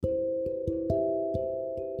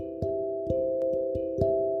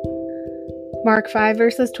Mark 5,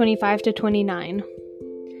 verses 25 to 29.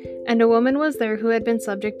 And a woman was there who had been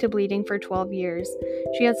subject to bleeding for 12 years.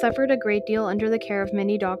 She had suffered a great deal under the care of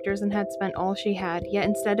many doctors and had spent all she had, yet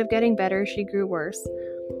instead of getting better, she grew worse.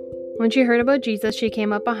 When she heard about Jesus, she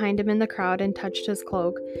came up behind him in the crowd and touched his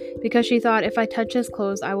cloak, because she thought, if I touch his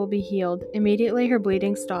clothes, I will be healed. Immediately her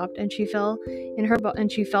bleeding stopped, and she felt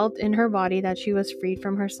in her body that she was freed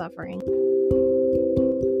from her suffering.